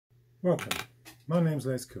Welcome, my name's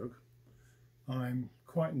Les Cook. I'm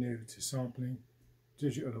quite new to sampling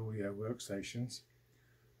digital audio workstations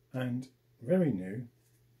and very new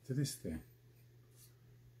to this thing.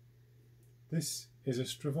 This is a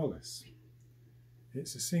Stroviols.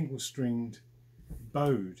 It's a single stringed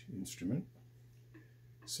bowed instrument,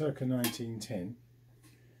 circa 1910,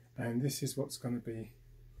 and this is what's going to be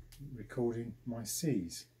recording my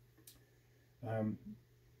Cs.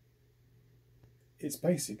 It's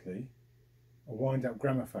basically a wind-up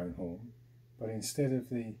gramophone horn, but instead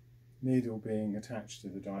of the needle being attached to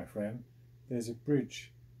the diaphragm, there's a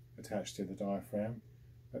bridge attached to the diaphragm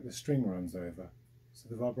that the string runs over, so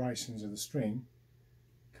the vibrations of the string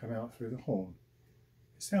come out through the horn.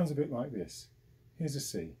 It sounds a bit like this. Here's a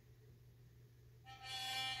C.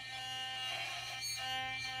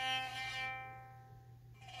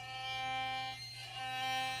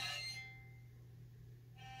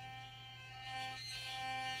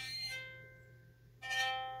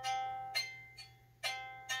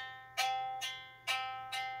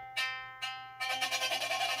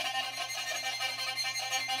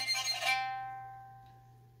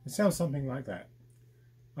 It sounds something like that.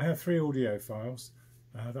 I have 3 audio files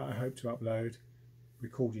that I hope to upload,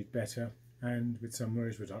 recorded better and with some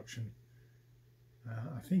noise reduction.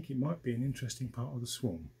 I think it might be an interesting part of the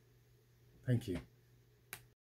swarm. Thank you.